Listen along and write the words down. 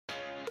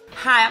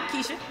Hi, I'm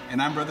Keisha.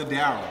 And I'm Brother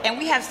Darryl. And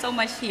we have so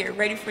much here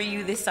ready for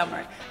you this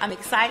summer. I'm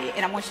excited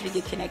and I want you to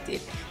get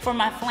connected. For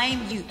my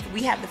Flame Youth,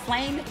 we have the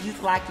Flame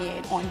Youth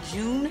Lock-In on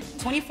June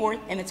 24th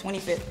and the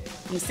 25th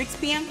from 6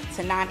 p.m.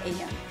 to 9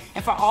 a.m.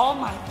 And for all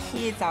my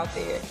kids out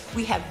there,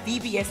 we have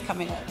VBS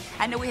coming up.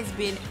 I know it has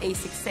been a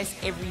success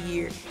every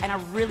year, and I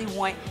really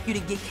want you to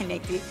get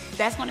connected.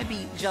 That's going to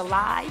be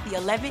July the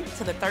 11th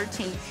to the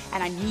 13th,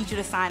 and I need you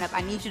to sign up. I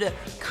need you to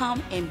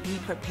come and be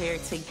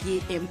prepared to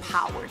get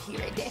empowered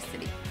here at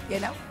Destiny.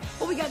 You know?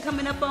 What we got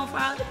coming up on for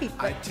all the people?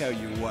 I tell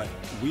you what,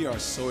 we are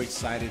so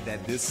excited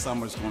that this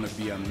summer is going to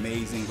be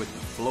amazing with the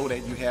flow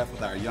that you have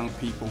with our young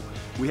people.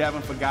 We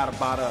haven't forgot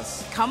about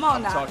us. Come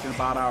on now. I'm talking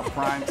about our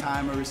prime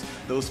timers,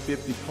 those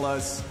 50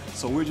 plus.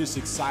 So we're just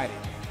excited.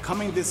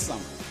 Coming this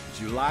summer,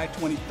 July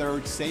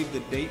 23rd, save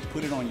the date,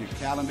 put it on your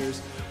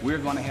calendars. We're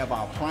going to have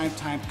our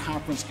primetime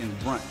conference and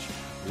brunch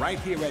right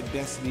here at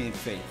Destiny and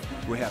Faith.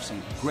 We'll have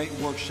some great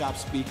workshop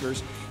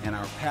speakers, and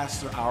our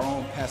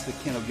own Pastor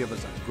Ken will give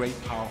us a great,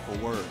 powerful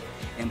word.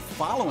 And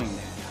following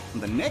that,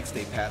 the next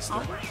day,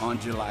 Pastor, on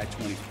July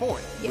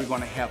 24th, we're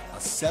going to have a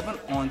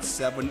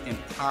 7-on-7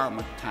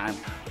 empowerment time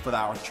for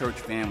our church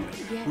family.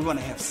 We're going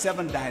to have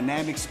 7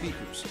 dynamic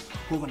speakers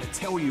who are going to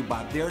tell you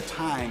about their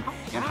time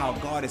and how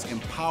God has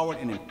empowered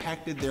and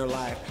impacted their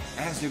life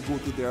as they go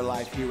through their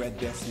life here at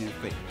Destiny and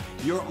Faith.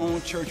 Your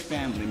own church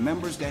family,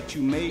 members that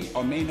you may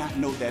or may not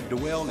know that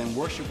dwell and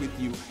worship with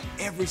you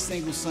every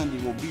single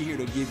Sunday will be here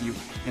to give you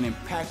an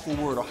impactful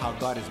word of how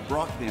God has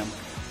brought them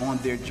on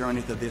their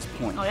journey to this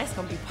point. Oh, that's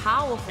going to be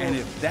powerful. And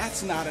if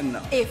that's not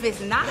enough, if it's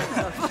not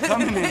enough,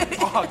 coming in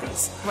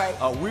August, right.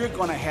 We're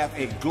going to have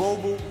a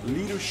global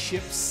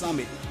leadership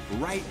summit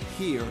right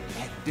here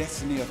at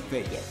Destiny of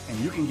Faith. Yes. And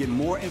you can get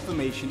more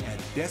information at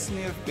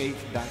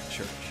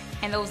destinyoffaith.church.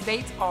 And those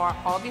dates are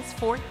August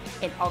 4th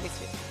and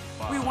August 5th.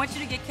 Wow. We want you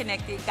to get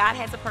connected. God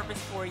has a purpose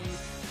for you.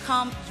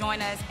 Come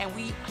join us, and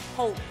we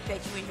hope that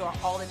you enjoy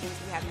all the things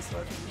we have in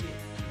store for you.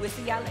 We'll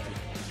see y'all later.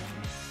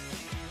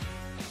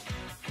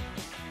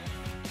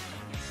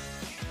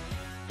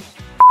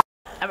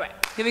 All right,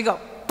 here we go.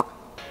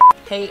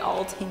 Hey,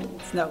 all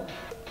teens. No.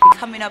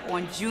 Coming up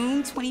on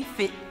June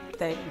 25th,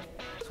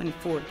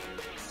 24th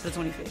to the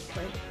 25th,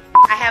 right?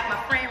 I have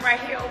my friend right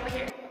here over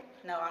here.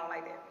 No, I don't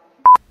like that.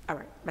 All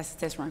right, that's the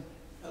test run.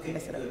 Okay,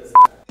 mess it up.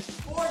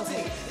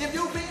 14, if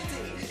you're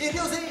 15, if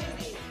you're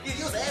 16, if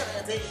you're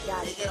 17,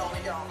 got it. get on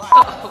and get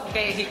on.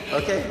 Okay.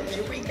 Okay.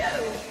 Here we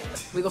go.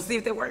 We're gonna see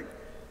if they work.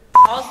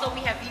 Also,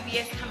 we have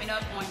VBS coming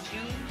up on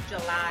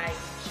July.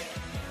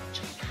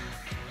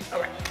 All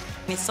right.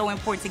 It's so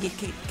important to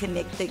get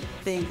connected.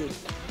 Thank you.